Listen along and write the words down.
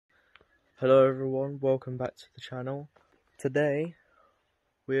Hello everyone, welcome back to the channel. Today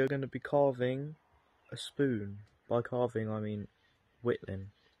we are going to be carving a spoon. By carving I mean whittling.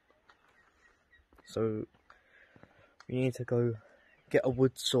 So we need to go get a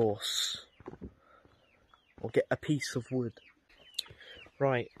wood source or get a piece of wood.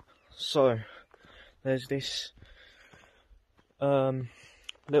 Right, so there's this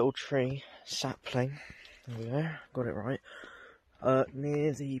little tree, sapling, there we go, got it right,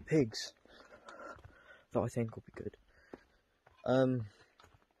 near the pigs that I think will be good.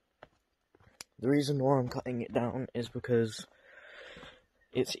 The reason why I'm cutting it down is because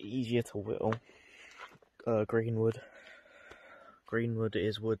it's easier to whittle. Greenwood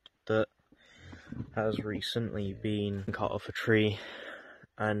is wood that has recently been cut off a tree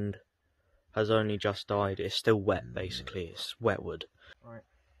and has only just died. It's still wet, basically. It's wet wood. Right,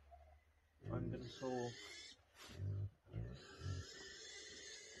 I'm gonna saw.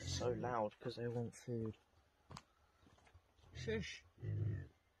 It's so loud because they want food. Shush.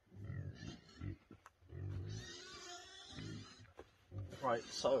 Right,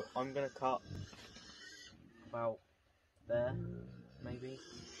 so I'm gonna cut about there, maybe,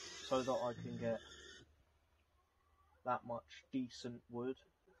 so that I can get that much decent wood,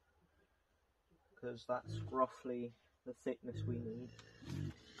 because that's roughly the thickness we need.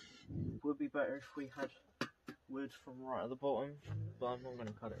 It would be better if we had wood from right at the bottom, but I'm not going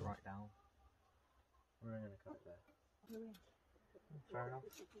to cut it right down. We're going to cut it there. Fair enough.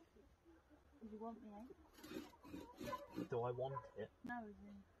 Do you want me, eh? Do I want it? No, as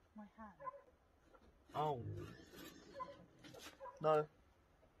in my hand. Oh. No.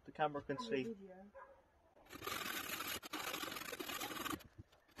 The camera can see.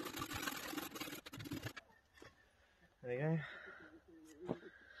 There you go.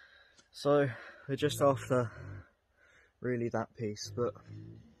 So, we're just after really that piece, but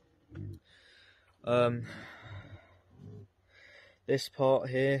this part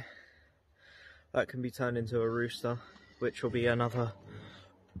here, that can be turned into a rooster, which will be another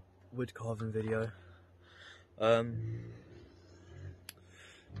wood carving video. And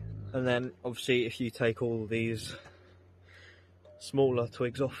then obviously if you take all these smaller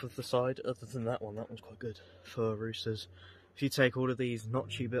twigs off of the side, other than that one's quite good for roosters. If you take all of these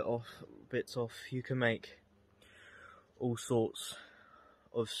notchy bits off, you can make all sorts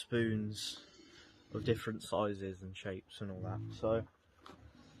of spoons of different sizes and shapes and all that. So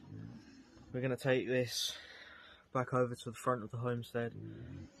we're going to take this back over to the front of the homestead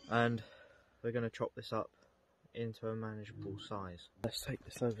and we're going to chop this up into a manageable size. Let's take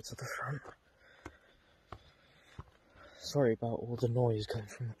this over to the front. Sorry about all the noise coming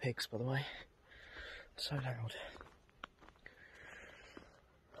from the pigs, by the way. It's so loud.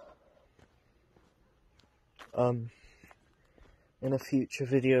 In a future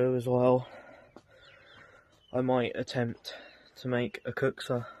video as well, I might attempt to make a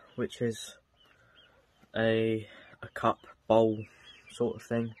cookser, which is a cup bowl sort of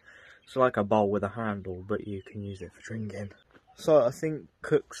thing. It's like a bowl with a handle, but you can use it for drinking. So I think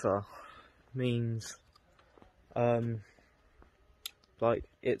cookser means like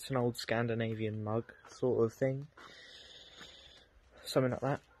it's an old Scandinavian mug sort of thing, something like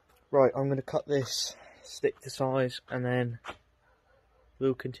that. Right, I'm going to cut this stick to size and then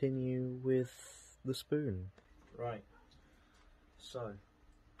we'll continue with the spoon. Right, so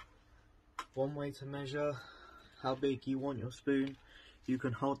one way to measure how big you want your spoon, you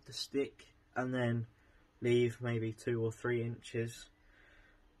can hold the stick and then leave maybe 2 or 3 inches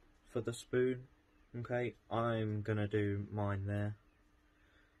for the spoon. Okay, I'm gonna do mine there.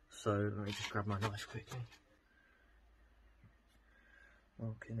 So let me just grab my knife quickly.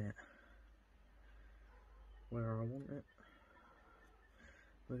 Marking it where I want it.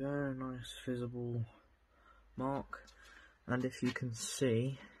 We go, nice visible mark. And if you can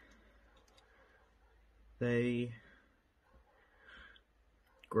see, the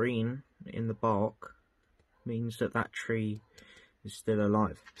green in the bark means that that tree is still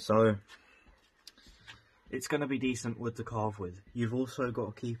alive. So it's going to be decent wood to carve with. You've also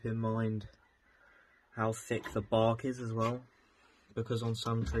got to keep in mind how thick the bark is as well, because on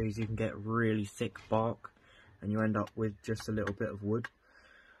some trees you can get really thick bark and you end up with just a little bit of wood,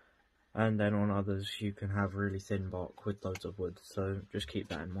 and then on others you can have really thin bark with loads of wood. So just keep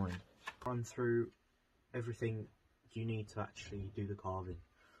that in mind. Run through everything you need to actually do the carving.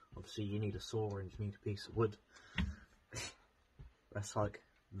 Obviously you need a saw and you need a piece of wood. That's like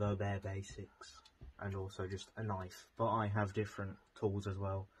the bare basics, and also just a knife, but I have different tools as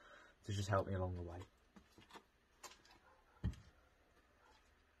well to just help me along the way.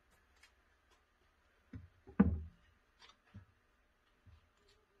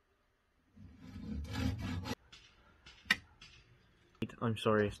 I'm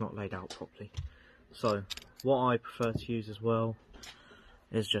sorry, it's not laid out properly. So, what I prefer to use as well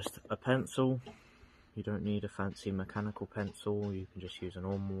is just a pencil. You don't need a fancy mechanical pencil, you can just use a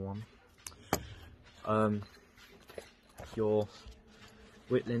normal one. Your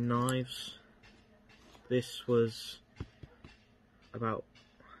whittling knives. This was about,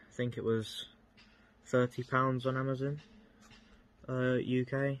 I think it was £30 on Amazon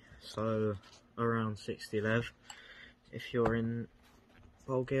UK, so around 60 lev. If you're in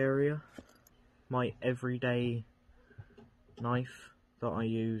Bulgaria, my everyday knife that I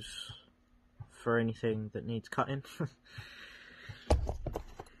use for anything that needs cutting.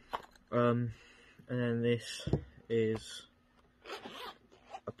 And then this is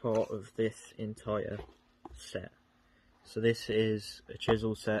a part of this entire set. So this is a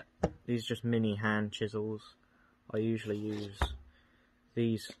chisel set. These are just mini hand chisels. I usually use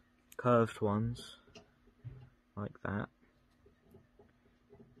these curved ones like that,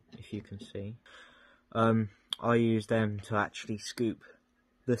 if you can see. I use them to actually scoop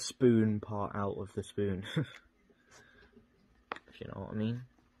the spoon part out of the spoon, if you know what I mean.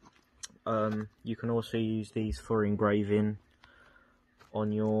 You can also use these for engraving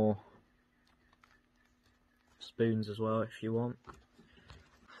on your spoons as well if you want.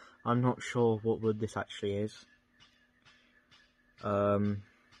 I'm not sure what wood this actually is. I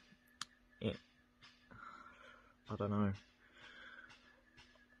don't know.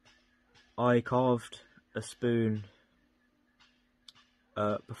 I carved a spoon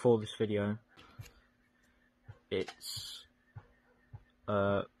before this video. It's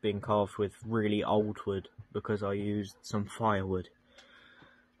been carved with really old wood because I used some firewood,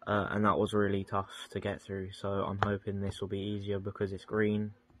 and that was really tough to get through, so I'm hoping this will be easier because it's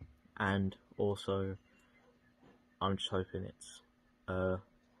green, and also I'm just hoping it's a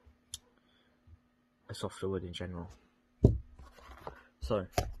softer wood in general. So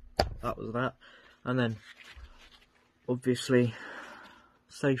that was that, and then obviously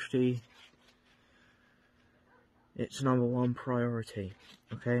safety, it's #1 priority,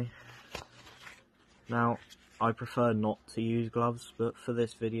 okay? Now, I prefer not to use gloves, but for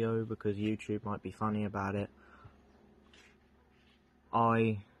this video, because YouTube might be funny about it,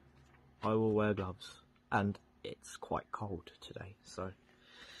 I will wear gloves, and it's quite cold today, so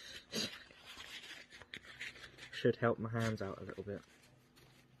should help my hands out a little bit.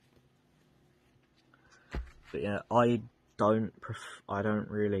 But yeah, I don't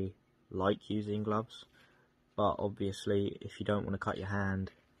really like using gloves, but obviously if you don't want to cut your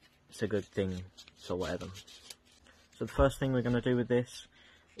hand, it's a good thing to wear them. So the first thing we're going to do with this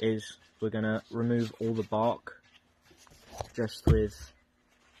is we're going to remove all the bark just with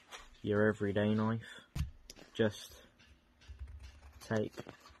your everyday knife. Just take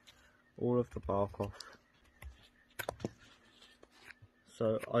all of the bark off.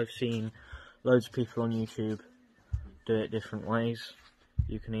 So I've seen loads of people on YouTube do it different ways.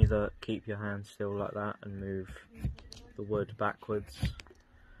 You can either keep your hand still like that and move the wood backwards,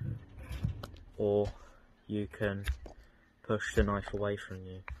 or you can push the knife away from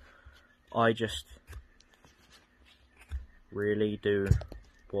you. I just really do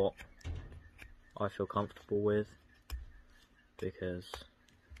what I feel comfortable with, because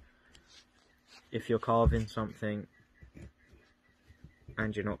if you're carving something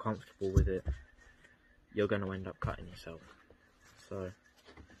and you're not comfortable with it, you're going to end up cutting yourself. So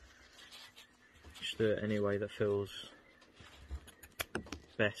just do it any way that feels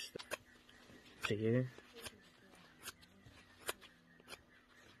best to you.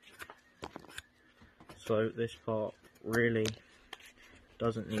 So this part really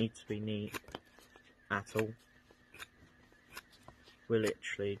doesn't need to be neat at all. We're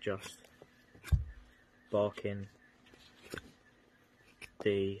literally just barking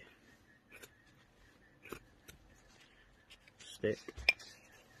the stick.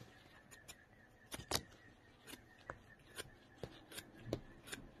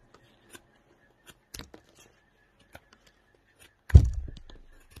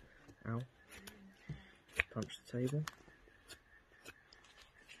 Ow. Punch the table.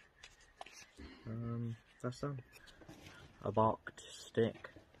 That's done. A barked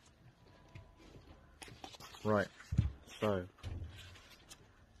stick. Right, so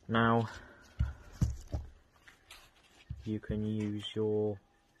now you can use your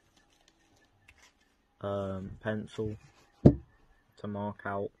pencil to mark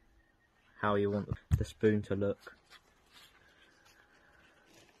out how you want the spoon to look,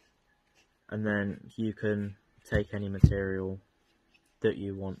 and then you can take any material that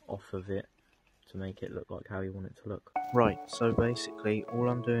you want off of it to make it look like how you want it to look. Right, so basically all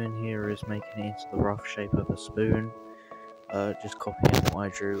I'm doing here is making it into the rough shape of a spoon. just copying what I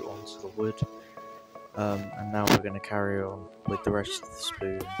drew onto the wood. And now we're going to carry on with the rest of the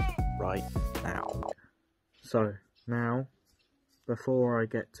spoon right now. So now, before I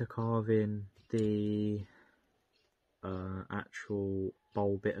get to carving the actual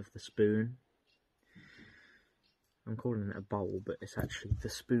bowl bit of the spoon, I'm calling it a bowl, but it's actually the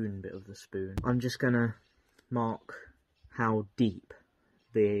spoon bit of the spoon. I'm just going to mark how deep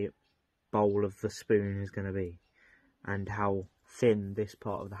the bowl of the spoon is going to be and how thin this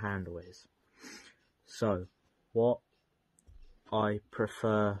part of the handle is. So what I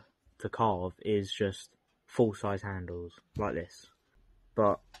prefer to carve is just full size handles like this,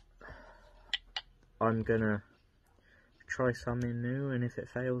 but I'm gonna try something new, and if it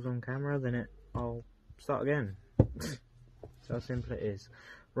fails on camera then I'll start again. That's how simple it is.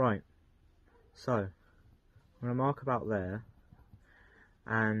 Right, so I'm gonna mark about there,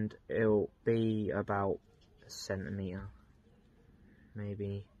 and it'll be about a centimetre,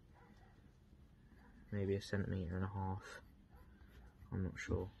 maybe a centimetre and a half, I'm not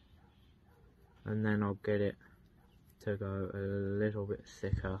sure. And then I'll get it to go a little bit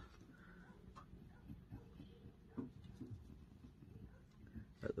thicker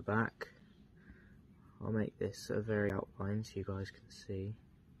at the back. I'll make this a very outline so you guys can see.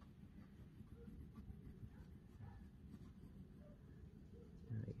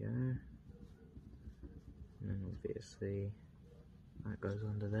 There we go. And then obviously that goes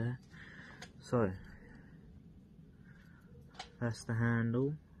under there. So that's the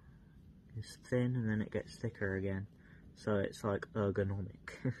handle. It's thin and then it gets thicker again, so it's like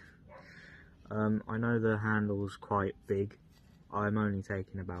ergonomic. I know the handle's quite big. I'm only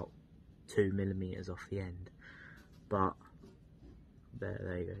taking about 2mm off the end, but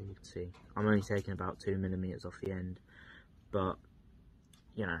there you go, you can see I'm only taking about 2mm off the end, but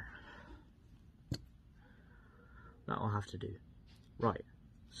you know, that'll have to do. Right,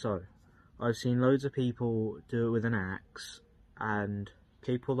 so I've seen loads of people do it with an axe, and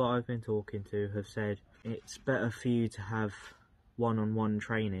people that I've been talking to have said it's better for you to have one-on-one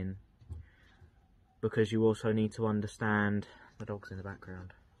training, because you also need to understand... The dog's in the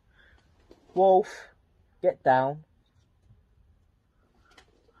background. Wolf, get down.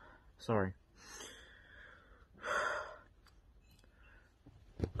 Sorry.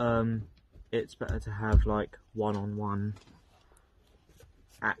 It's better to have like one-on-one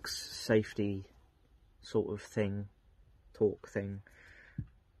axe safety sort of thing, talk thing,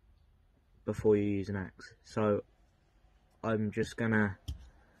 before you use an axe. So I'm just gonna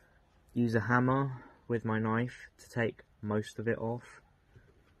use a hammer with my knife to take most of it off,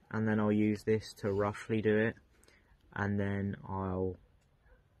 and then I'll use this to roughly do it, and then I'll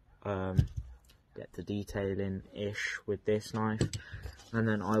get the detailing ish with this knife, and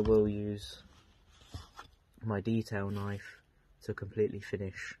then I will use my detail knife to completely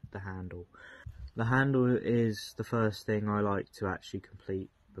finish the handle. The handle is the first thing I like to actually complete,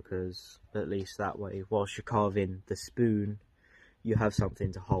 because at least that way, whilst you're carving the spoon, you have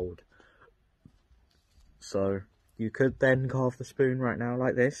something to hold. So you could then carve the spoon right now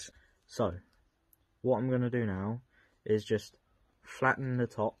like this. So what I'm going to do now is just flatten the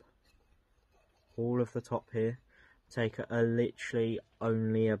top, all of the top here, take a literally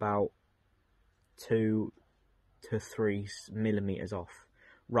only about 2 to 3mm off,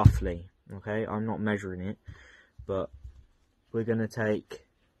 roughly, okay? I'm not measuring it, but we're going to take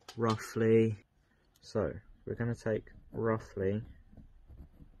roughly,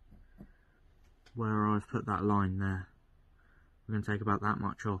 where I've put that line there, we're going to take about that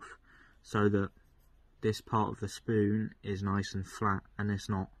much off, so that this part of the spoon is nice and flat and it's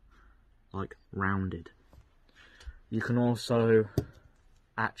not like rounded. You can also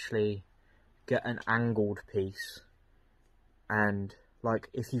actually get an angled piece, and like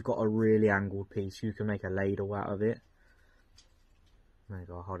if you've got a really angled piece, you can make a ladle out of it. There you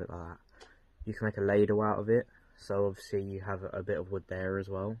go, I'll hold it like that. You can make a ladle out of it, so obviously you have a bit of wood there as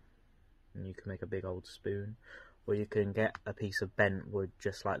well, and you can make a big old spoon. Or you can get a piece of bent wood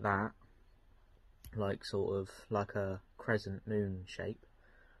just like that, like sort of like a crescent moon shape,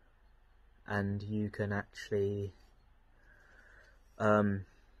 and you can actually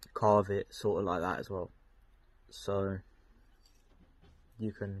carve it sort of like that as well. So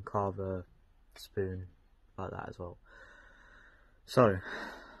you can carve a spoon like that as well. So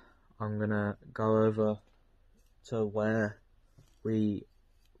I'm gonna go over to where we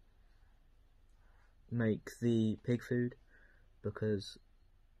make the pig food, because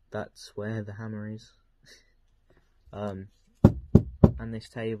that's where the hammer is. And this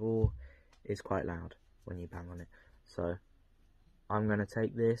table is quite loud when you bang on it, so I'm gonna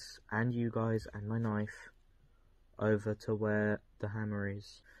take this and you guys and my knife over to where the hammer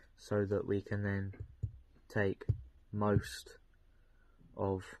is, so that we can then take most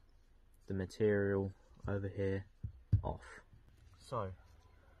of the material over here off. So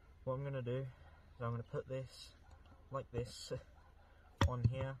what I'm going to do is I'm going to put this like this on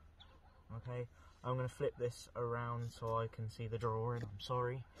here. Okay, I'm going to flip this around so I can see the drawing. I'm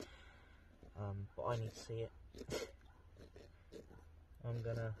sorry, but I need to see it. I'm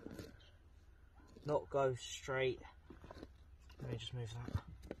going to not go straight. Let me just move that.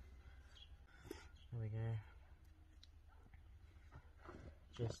 There we go.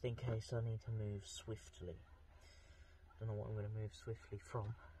 Just in case I need to move swiftly. Don't know what I'm going to move swiftly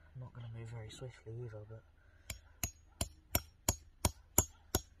from. I'm not going to move very swiftly either, but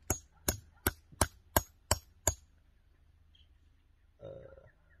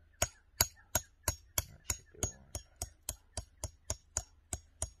that should be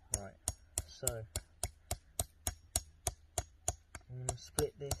alright. Right, so I'm going to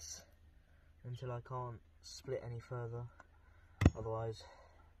split this until I can't split any further, otherwise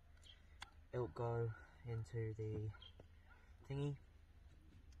it'll go into the thingy.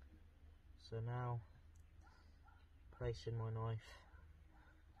 So now, placing my knife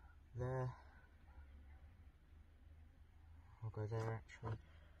there, I'll go there actually,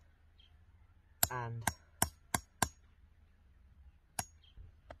 and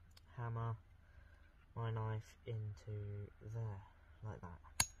hammer my knife into there, like that.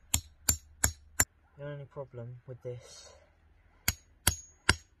 The only problem with this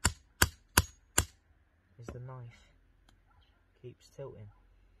is the knife keeps tilting,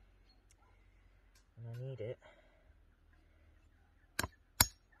 and I need it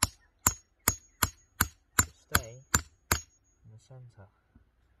to stay in the centre.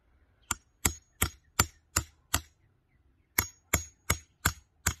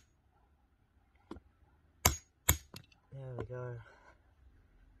 There we go.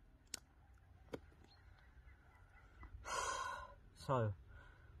 So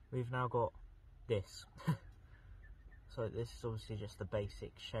we've now got this. So this is obviously just the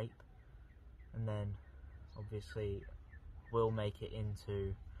basic shape, and then obviously we'll make it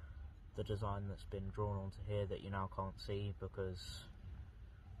into the design that's been drawn onto here that you now can't see because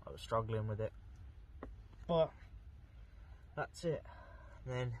I was struggling with it. But that's it.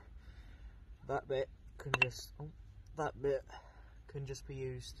 And then that bit can just be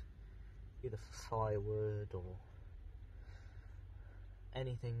used either for firewood or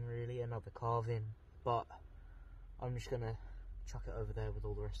anything really, another carving, but I'm just gonna chuck it over there with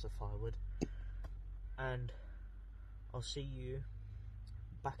all the rest of the firewood, and I'll see you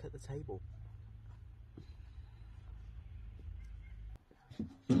back at the table.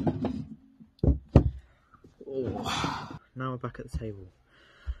 Oh, now we're back at the table.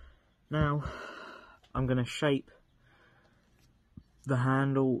 Now I'm gonna shape the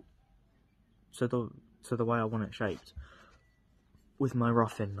handle to the way I want it shaped with my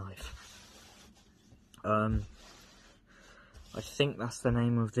roughing knife. I think that's the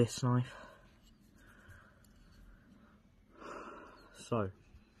name of this knife. So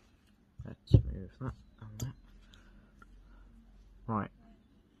let's move that and that. Right.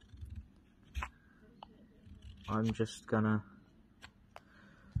 I'm just gonna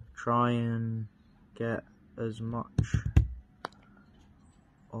try and get as much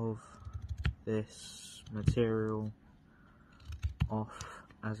of this material off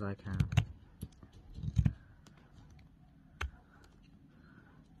as I can,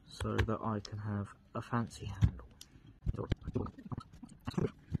 so that I can have a fancy handle.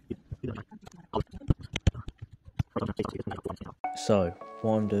 So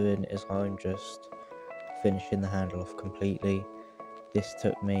what I'm doing is I'm just finishing the handle off completely. This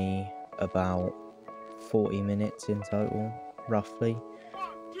took me about 40 minutes in total, roughly.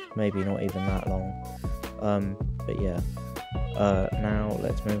 Maybe not even that long. But yeah. Now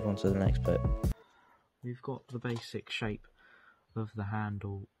let's move on to the next bit. We've got the basic shape of the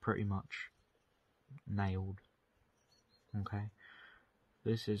handle pretty much nailed. Okay.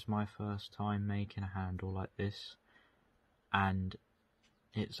 This is my first time making a handle like this, and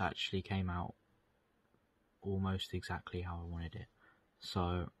it's actually came out almost exactly how I wanted it.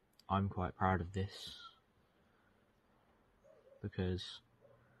 So I'm quite proud of this, because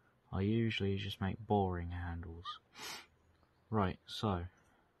I usually just make boring handles. Right, so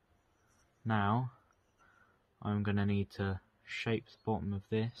now I'm going to need to shape the bottom of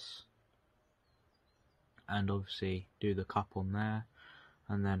this and obviously do the cup on there,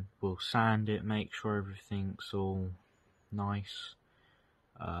 and then we'll sand it, make sure everything's all nice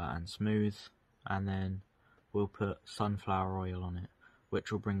and smooth, and then we'll put sunflower oil on it, which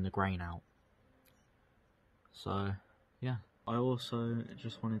will bring the grain out. So yeah, I also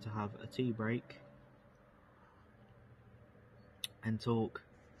just wanted to have a tea break and talk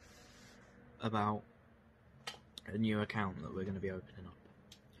about a new account that we're going to be opening up.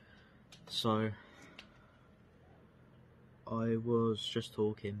 So I was just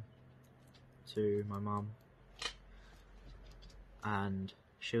talking to my mum and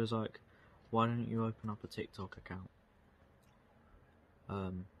she was like, why don't you open up a TikTok account?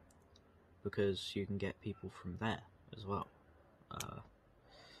 Because you can get people from there as well.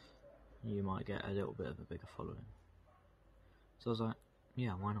 You might get a little bit of a bigger following. So I was like,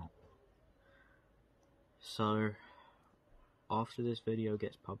 yeah, why not? So after this video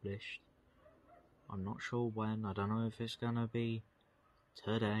gets published, I'm not sure when, I don't know if it's gonna be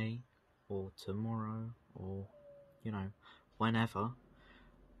today or tomorrow or, you know, whenever,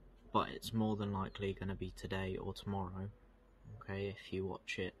 but it's more than likely gonna be today or tomorrow. Okay, if you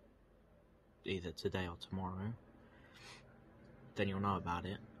watch it either today or tomorrow, then you'll know about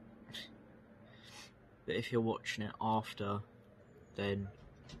it. But if you're watching it after, then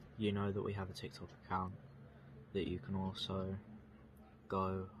you know that we have a TikTok account that you can also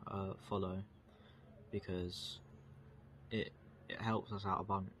go follow, because it helps us out a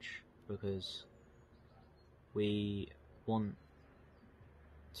bunch, because we want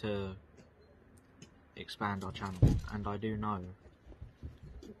to expand our channel, and I do know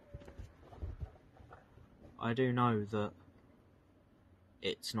that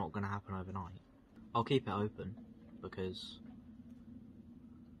it's not going to happen overnight. I'll keep it open because,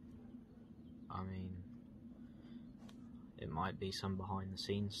 I mean, it might be some behind the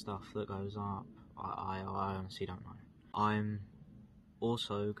scenes stuff that goes up. I honestly don't know. I'm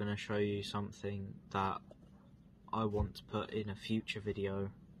also going to show you something that I want to put in a future video,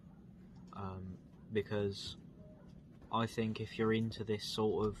 because I think if you're into this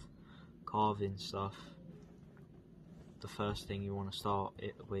sort of carving stuff, the first thing you want to start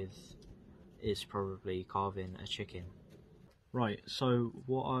it with is probably carving a chicken. Right, so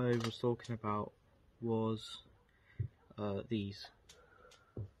what I was talking about was these.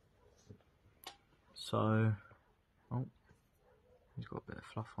 So, oh, he's got a bit of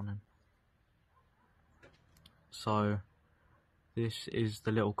fluff on him. So, this is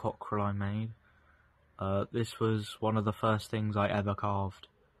the little cockerel I made. This was one of the first things I ever carved.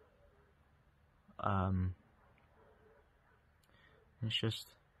 It's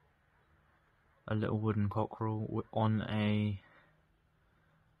just a little wooden cockerel on a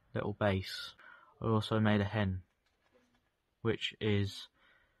little base. I also made a hen, which is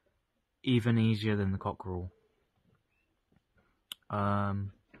even easier than the cockerel.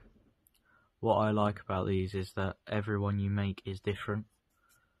 What I like about these is that every one you make is different,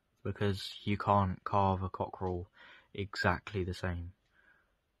 because you can't carve a cockerel exactly the same,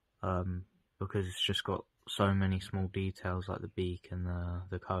 because it's just got so many small details like the beak and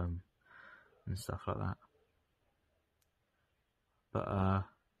the comb and stuff like that. But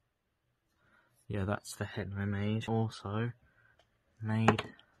yeah, that's the hen I made. Also made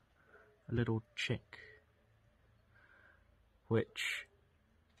a little chick, which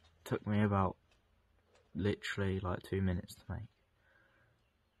took me about literally like 2 minutes to make.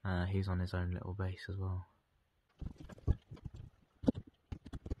 He's on his own little base as well.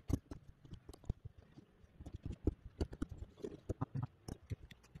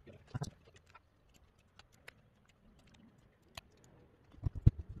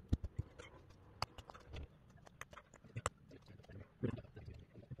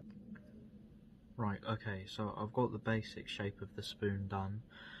 Right, okay, so I've got the basic shape of the spoon done.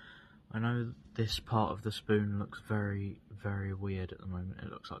 I know this part of the spoon looks very, very weird at the moment.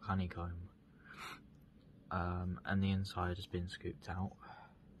 It looks like honeycomb. And the inside has been scooped out.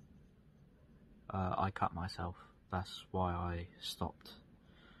 I cut myself. That's why I stopped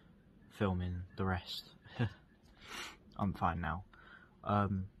filming the rest. I'm fine now.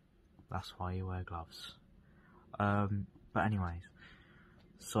 That's why you wear gloves. But anyways,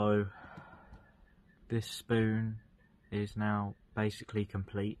 so this spoon is now basically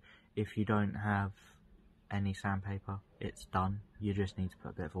complete. If you don't have any sandpaper, it's done. You just need to put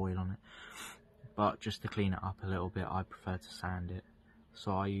a bit of oil on it. But just to clean it up a little bit, I prefer to sand it.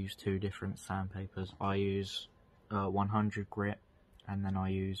 So I use two different sandpapers. I use 100 grit, and then I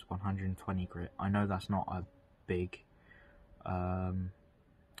use 120 grit. I know that's not a big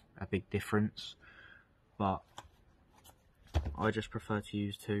difference, but I just prefer to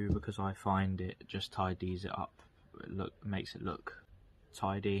use two because I find it just tidies it up. Makes it look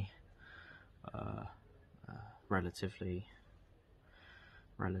tidy, relatively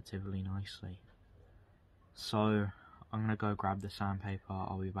nicely. So I'm gonna go grab the sandpaper.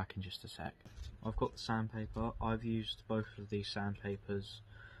 I'll be back in just a sec. I've got the sandpaper. I've used both of these sandpapers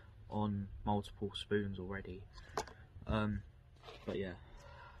on multiple spoons already. But yeah,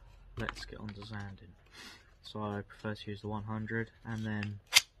 let's get on to sanding. So I prefer to use the 100, and then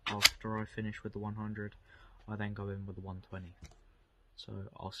after I finish with the 100, I then go in with the 120. So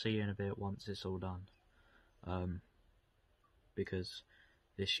I'll see you in a bit once it's all done, because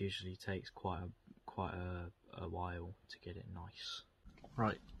this usually takes quite a while to get it nice.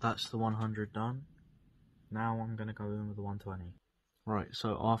 Right, that's the 100 done. Now I'm going to go in with the 120. Right,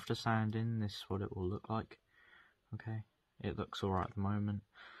 so after sanding, this is what it will look like. Okay, it looks alright at the moment.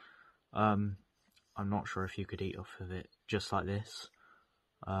 I'm not sure if you could eat off of it just like this.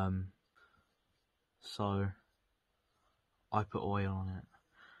 So I put oil on it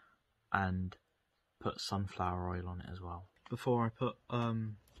and put sunflower oil on it as well. Before I put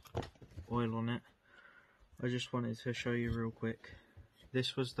oil on it, I just wanted to show you real quick.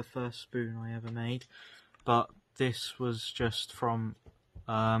 This was the first spoon I ever made, but this was just from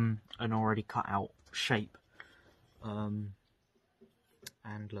an already cut out shape. And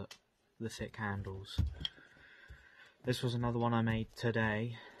look, the thick handles. This was another one I made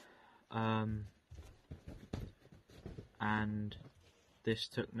today, and this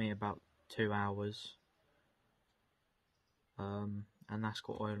took me about 2 hours, and that's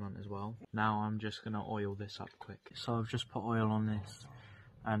got oil on it as well. Now I'm just going to oil this up quick. So I've just put oil on this,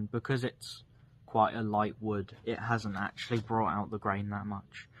 and because it's quite a light wood, it hasn't actually brought out the grain that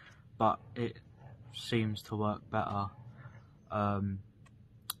much, but it seems to work better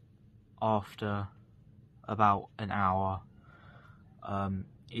after about an hour,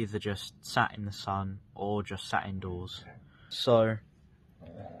 either just sat in the sun or just sat indoors. So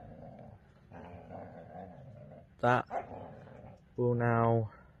that will now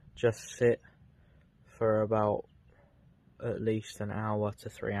just sit for about at least an hour to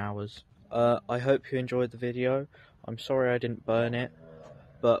 3 hours. I hope you enjoyed the video. I'm sorry I didn't burn it,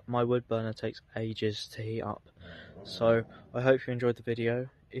 but my wood burner takes ages to heat up. So I hope you enjoyed the video.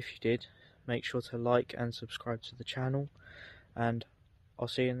 If you did, make sure to like and subscribe to the channel, and I'll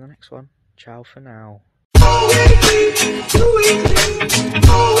see you in the next one. Ciao for now.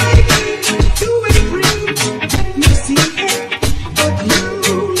 You see